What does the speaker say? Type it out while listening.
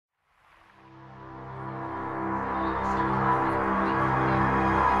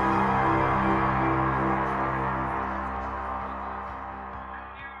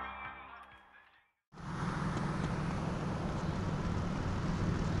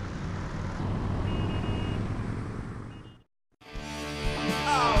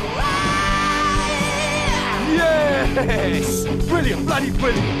Brilliant, bloody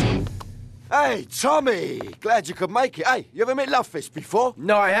brilliant. Hey, Tommy, glad you could make it. Hey, you ever met Lovefist before?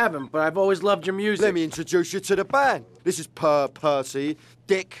 No, I haven't, but I've always loved your music. Let me introduce you to the band. This is Percy,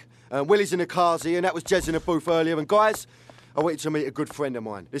 Dick, and Willie's in the carsy, and that was Jez in the booth earlier. And guys, I want you to meet a good friend of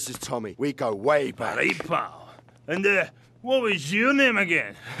mine. This is Tommy. We go way back. Right, pal. And, what was your name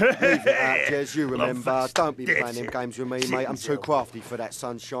again? Leave it out, Jez, you remember. Don't be playing them games with me, mate. I'm too crafty for that,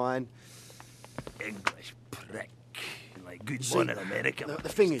 sunshine. English prick. Like good one in America. The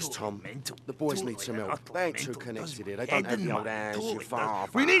thing is, Tom, the boys need some help. They ain't too connected here. They don't have the old hands, you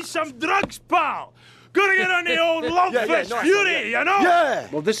father. We need some drugs, pal. Gotta get on the old Lovefist fury, you know? Yeah!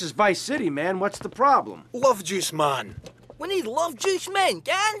 Well, this is Vice City, man. What's the problem? Love juice, man. We need love juice men,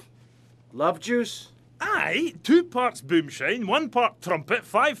 gang. Love juice? Aye, 2 parts boomshine, 1 part trumpet,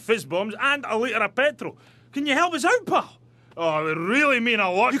 5 fizz bombs, and a litre of petrol. Can you help us out, pal? Oh, it would really mean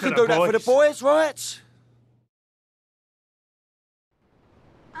a lot You to can the do that for the boys, right?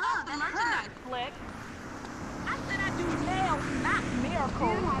 Oh, the merchandise flick. I said I do nails, not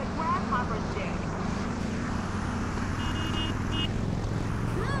miracles. You had a grasshopper's dick.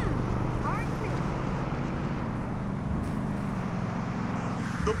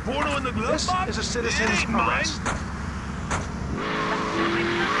 The porno in the glove box? This is a citizen's arrest.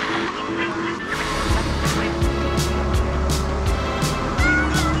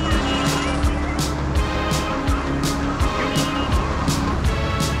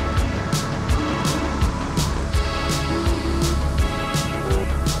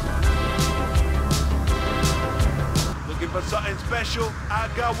 Looking for something special? I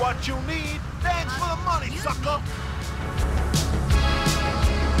got what you need. Thanks for the money, sucker.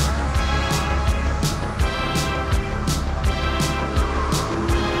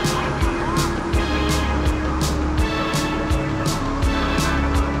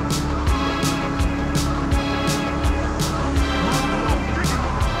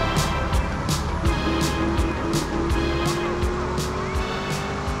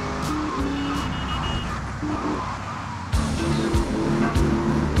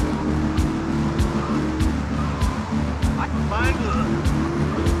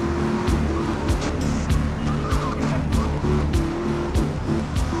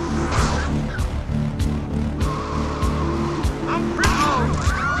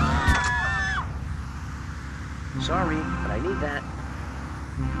 Sorry, but I need that.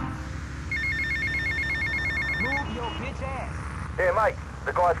 Move your bitch ass. Here, mate,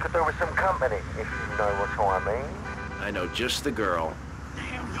 the guys could do with some company, if you know what I mean. I know just the girl.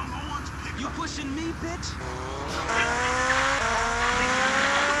 You pushing me, bitch?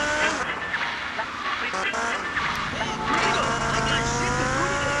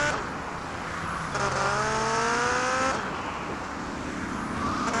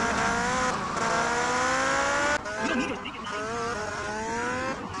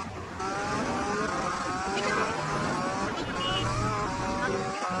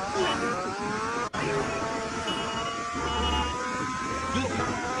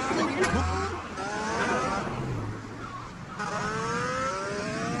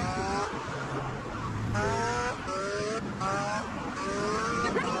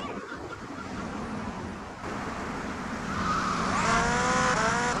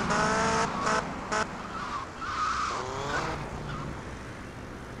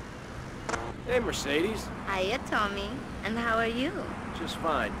 Hey, Mercedes. Hiya, Tommy. And how are you? Just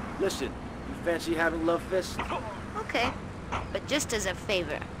fine. Listen, you fancy having love fists? Okay. But just as a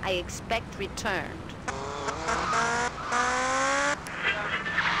favor, I expect returned.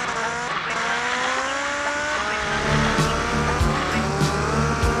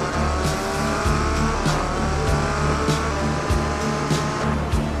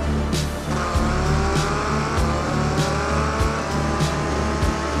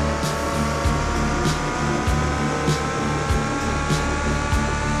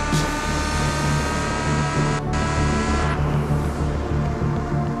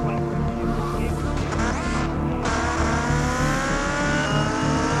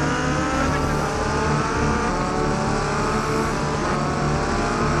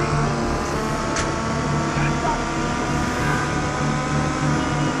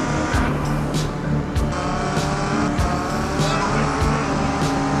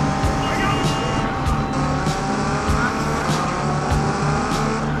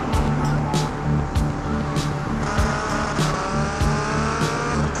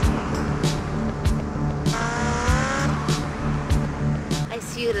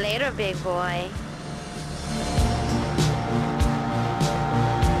 See you later, big boy.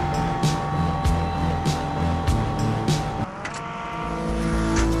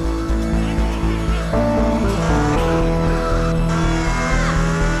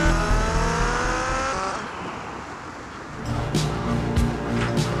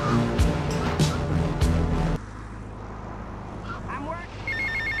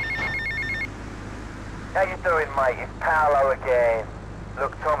 doing, mate? It's Paolo again.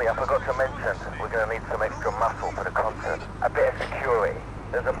 Look, Tommy, I forgot to mention, we're going to need some extra muscle for the concert. A bit of security.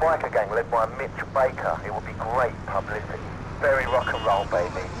 There's a biker gang led by Mitch Baker. It will be great publicity. Very rock and roll,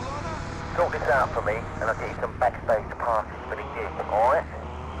 baby. Sort this out for me, and I'll get you some backstage passes for the gig, alright?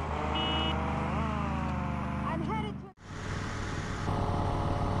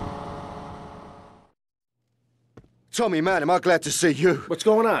 Tommy, man, am I glad to see you. What's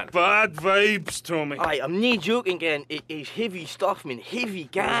going on? Bad vibes, Tommy. Aye, I'm not joking, gang. It's heavy stuff, man. Heavy,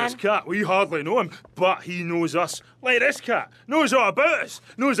 gang. This cat, we hardly know him, but he knows us. Like this cat, knows all about us.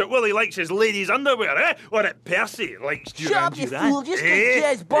 Knows that Willie likes his ladies' underwear, eh? Or that Percy likes Shut up, you Duran fool. Just eh? get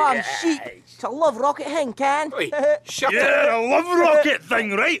jazz bomb shit. It's a love rocket thing, can? Shut Yeah, a love rocket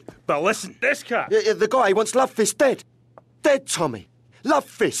thing, right? But listen, this cat... The guy wants Love Fist dead. Dead, Tommy. Love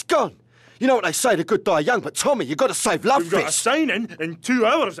Fist, gone. You know what they say, the good die young, but Tommy, you got to save Love We've got a Fist. sign-in 2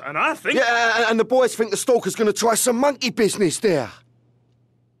 hours, and I think... Yeah, and the boys think the stalker's going to try some monkey business there.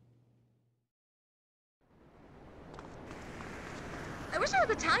 I wish I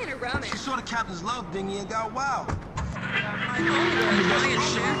was Italian or Roman. She saw the captain's love dinghy and got wild.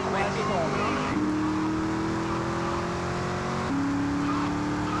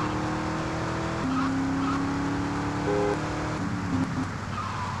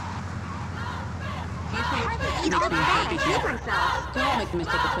 Don't make the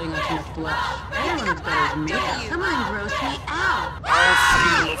mistake of putting on too much blush. Everyone's got his makeup. Come on, gross me out.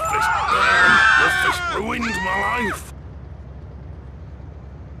 Love Fist ruined my life.